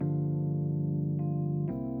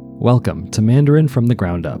Welcome to Mandarin from the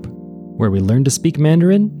Ground Up, where we learn to speak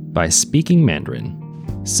Mandarin by speaking Mandarin.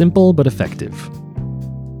 Simple but effective.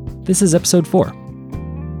 This is episode 4.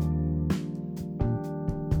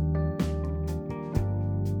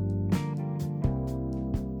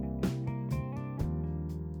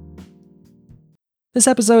 This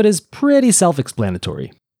episode is pretty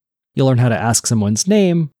self-explanatory. You'll learn how to ask someone's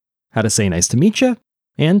name, how to say nice to meet you,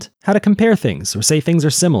 and how to compare things or say things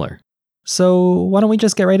are similar. So why don't we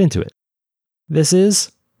just get right into it? This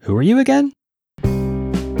is Who Are You Again?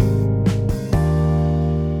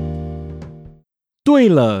 对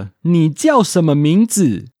了，你叫什么名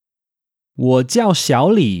字？我叫小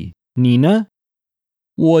李，你呢？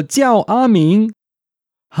我叫阿明，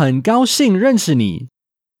很高兴认识你。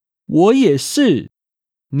我也是。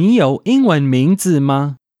你有英文名字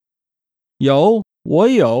吗？有，我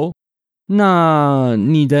有。那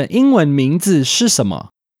你的英文名字是什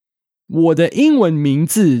么？我的英文名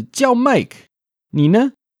字叫 Mike， 你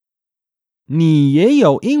呢？你也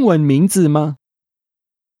有英文名字吗？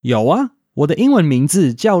有啊，我的英文名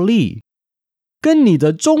字叫 Lee， 跟你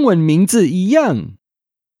的中文名字一样。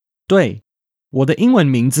对，我的英文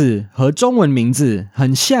名字和中文名字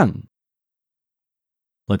很像。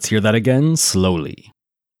Let's hear that again slowly.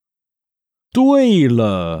 对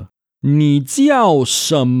了，你叫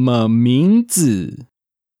什么名字？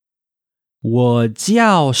我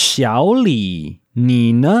叫小李，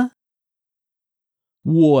你呢？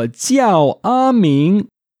我叫阿明，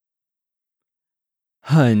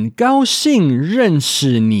很高兴认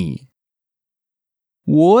识你。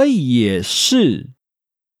我也是。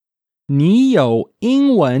你有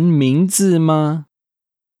英文名字吗？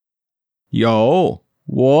有，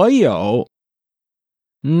我有。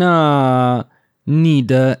那你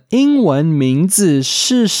的英文名字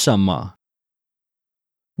是什么？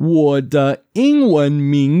我的英文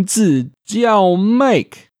名字叫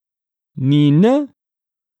Mike， 你呢？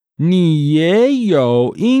你也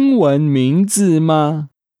有英文名字吗？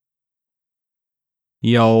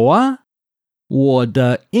有啊，我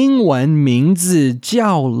的英文名字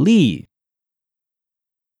叫 Lee，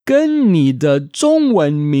 跟你的中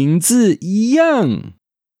文名字一样。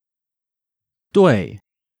对，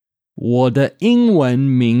我的英文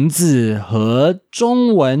名字和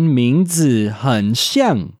中文名字很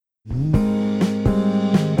像。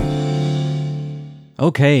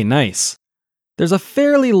Okay, nice. There's a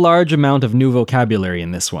fairly large amount of new vocabulary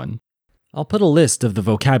in this one. I'll put a list of the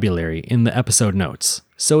vocabulary in the episode notes,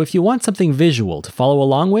 so if you want something visual to follow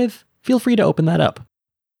along with, feel free to open that up.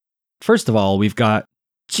 First of all, we've got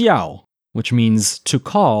叫, which means to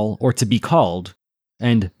call or to be called,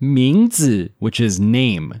 and 名字, which is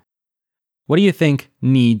name. What do you think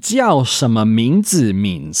你叫什么名字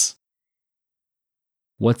means?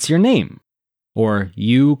 What's your name? Or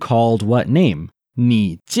you called what name?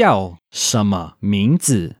 你叫什么名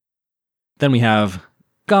字? Then we have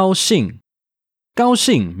高兴. 高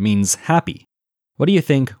兴 means happy. What do you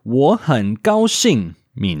think 我很高兴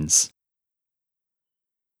means?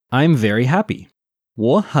 I'm very happy.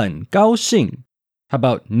 我很高兴. How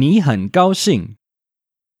about 你很高兴?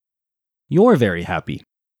 You're very happy.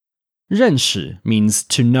 认识 means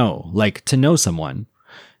to know, like to know someone.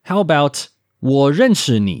 How about 我认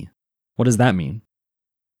识你? What does that mean?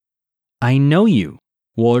 I know you.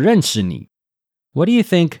 我认识你. What do you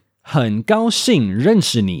think 很高兴认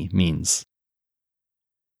识你 means?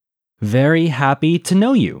 Very happy to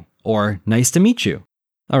know you, or nice to meet you.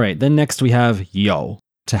 All right, then next we have 有,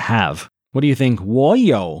 to have. What do you think 我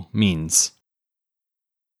有 means?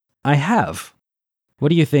 I have. What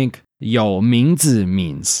do you think 有名字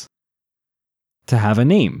means? To have a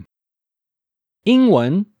name. 英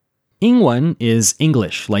文is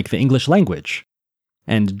English, like the English language.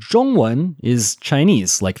 And 中文 is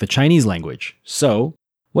Chinese, like the Chinese language. So,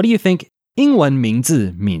 what do you think 英文名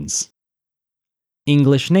字 means?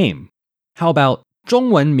 English name. How about 中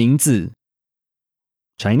文名字?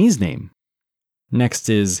 Chinese name. Next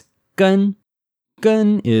is 跟.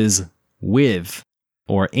 跟 is with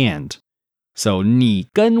or and. So 你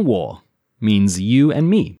跟我 means you and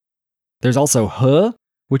me. There's also 和,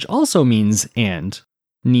 which also means and.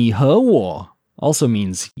 你和我 also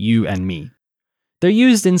means you and me. They're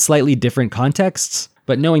used in slightly different contexts,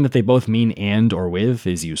 but knowing that they both mean and or with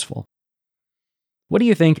is useful. What do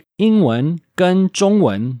you think 英文跟中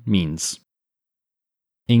文 means?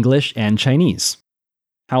 English and Chinese.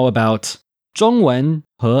 How about 中文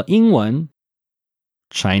和英文?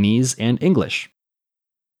 Chinese and English.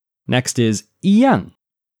 Next is 一样.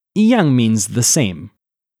 一样 means the same.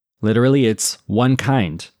 Literally, it's one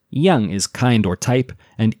kind. 一样 is kind or type,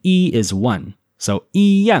 and 一 is one. So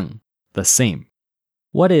一样, the same.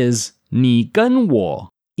 What is 你跟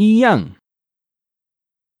我一样.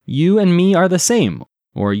 You and me are the same,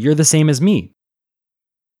 or you're the same as me.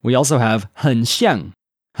 We also have 很像.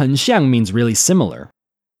 很像 means really similar.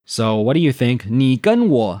 So what do you think 你跟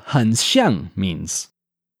我很像 means?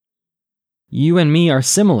 You and me are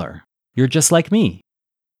similar. You're just like me.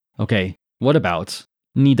 Okay, what about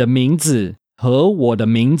你的名字和我的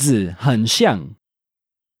名字很像?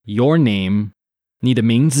 Your name, 你的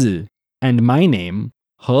名字, and my name,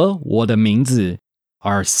 和我的名字,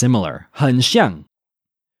 are similar. 很像.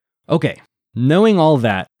 Okay, knowing all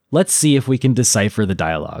that, let's see if we can decipher the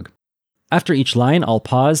dialogue. After each line, I'll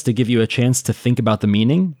pause to give you a chance to think about the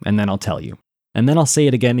meaning, and then I'll tell you. And then I'll say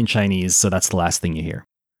it again in Chinese, so that's the last thing you hear.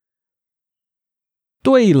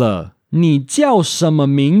 对了，你叫什么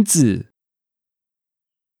名字?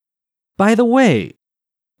 By the way,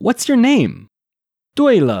 what's your name?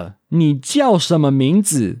 对了，你叫什么名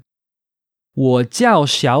字? 我叫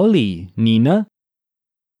小李，你呢?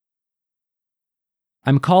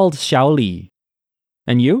 I'm called 小李.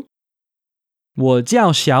 And you? 我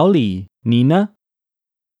叫小李，你呢?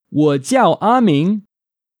 我叫阿明.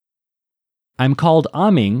 I'm called 阿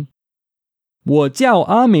明. 我叫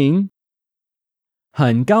阿明.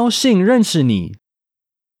 很高兴认识你.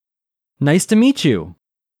 Nice to meet you.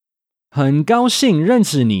 很高兴认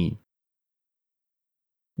识你.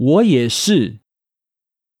 我也是.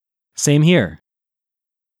 Same here.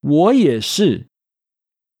 我也是.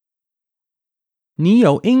 你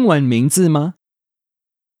有英文名字吗?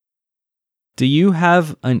 Do you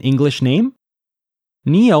have an English name?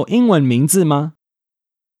 你有英文名字吗?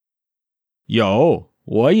 有，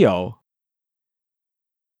我有.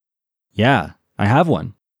 Yeah, I have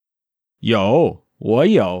one. 有，我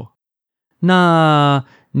有. 那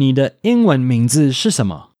你的英文名字是什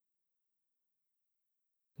么?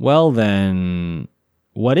 Well then,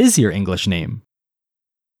 what is your English name?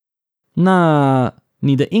 那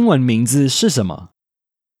你的英文名字是什么?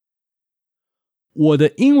 我的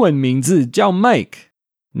英文名字叫 Mike.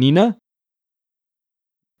 你呢?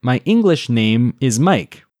 My English name is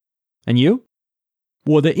Mike. And you?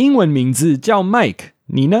 我的英文名字叫 Mike.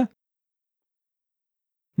 你呢?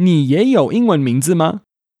 你也有英文名字吗?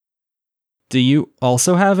 Do you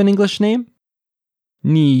also have an English name?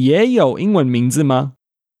 你也有英文名字吗?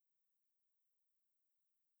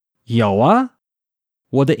 有啊，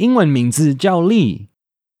我的英文名字叫 Lee.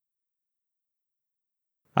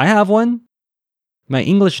 I have one. My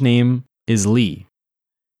English name is Lee.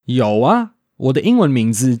 有啊，我的英文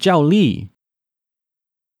名字叫 Lee.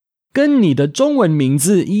 跟你的中文名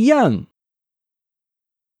字一样.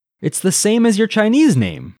 It's the same as your Chinese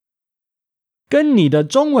name. 跟你的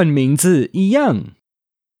中文名字一样.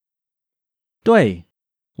 对，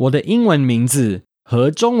我的英文名字和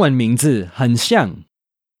中文名字很像.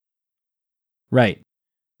 Right.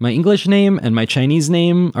 My English name and my Chinese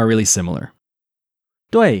name are really similar.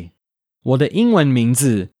 对，我的英文名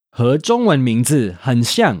字和中文名字很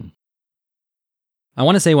像. I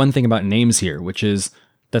want to say one thing about names here, which is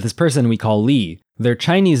that this person we call Li, their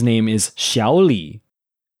Chinese name is Xiao Li.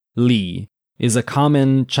 Li is a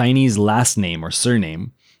common Chinese last name or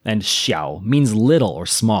surname, and Xiao means little or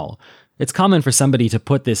small. It's common for somebody to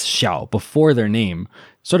put this Xiao before their name,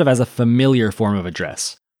 sort of as a familiar form of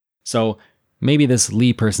address. So maybe this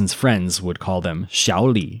Li person's friends would call them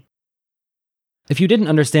Xiao Li. If you didn't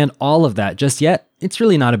understand all of that just yet, it's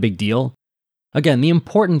really not a big deal. Again, the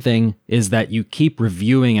important thing is that you keep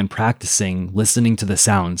reviewing and practicing listening to the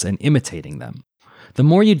sounds and imitating them. The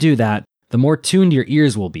more you do that, the more tuned your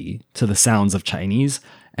ears will be to the sounds of Chinese,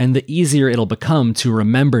 and the easier it'll become to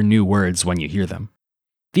remember new words when you hear them.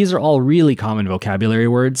 These are all really common vocabulary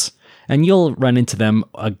words, and you'll run into them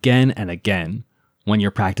again and again when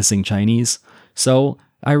you're practicing Chinese, so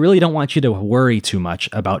I really don't want you to worry too much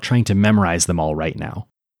about trying to memorize them all right now.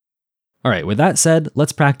 All right, with that said,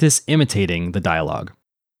 let's practice imitating the dialogue.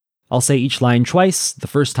 I'll say each line twice, the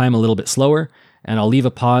first time a little bit slower, and I'll leave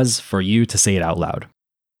a pause for you to say it out loud.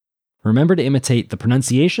 Remember to imitate the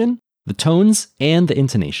pronunciation, the tones, and the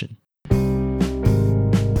intonation.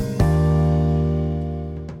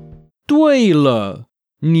 对了，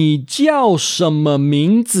你叫什么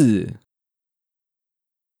名字？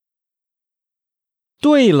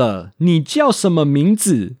对了，你叫什么名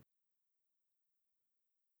字？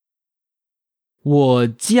我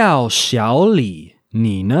叫小李，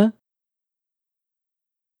你呢？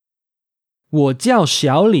我叫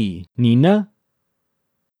小李，你呢？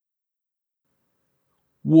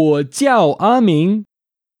我叫阿明。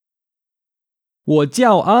我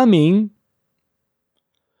叫阿明。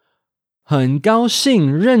很高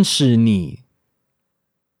兴认识你。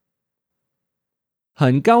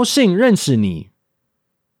很高兴认识你。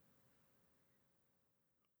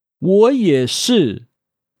我也是。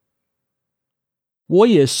我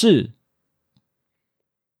也是。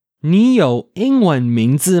你有英文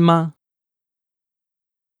名字吗？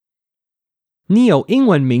你有英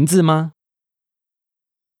文名字吗？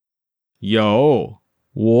有，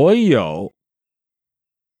我有。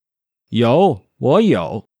有，我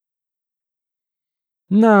有。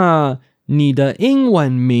那你的英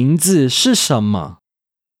文名字是什么？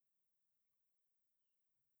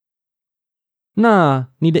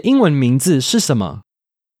那你的英文名字是什么？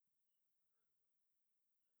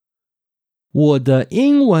我的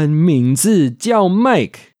英文名字叫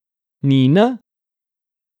Mike， 你呢？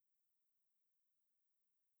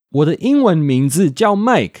我的英文名字叫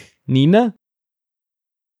Mike， 你呢？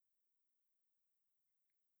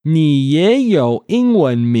你也有英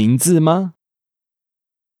文名字吗？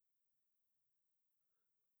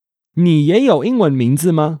你也有英文名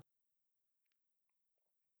字吗？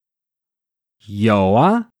有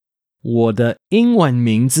啊，我的英文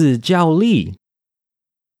名字叫Lee。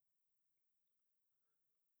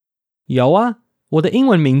有啊，我的英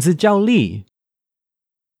文名字叫Lee。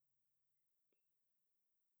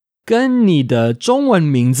跟你的中文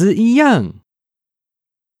名字一样。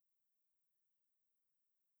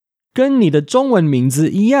跟你的中文名字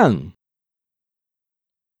一样。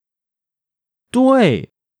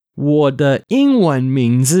对，我的英文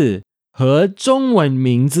名字和中文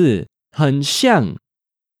名字很像。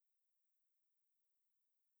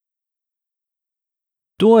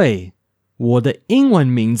对，我的英文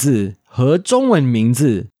名字和中文名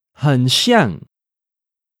字很像。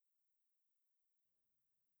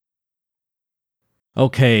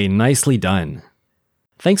Okay, nicely done.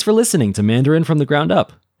 Thanks for listening to Mandarin from the Ground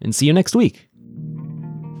Up, and see you next week.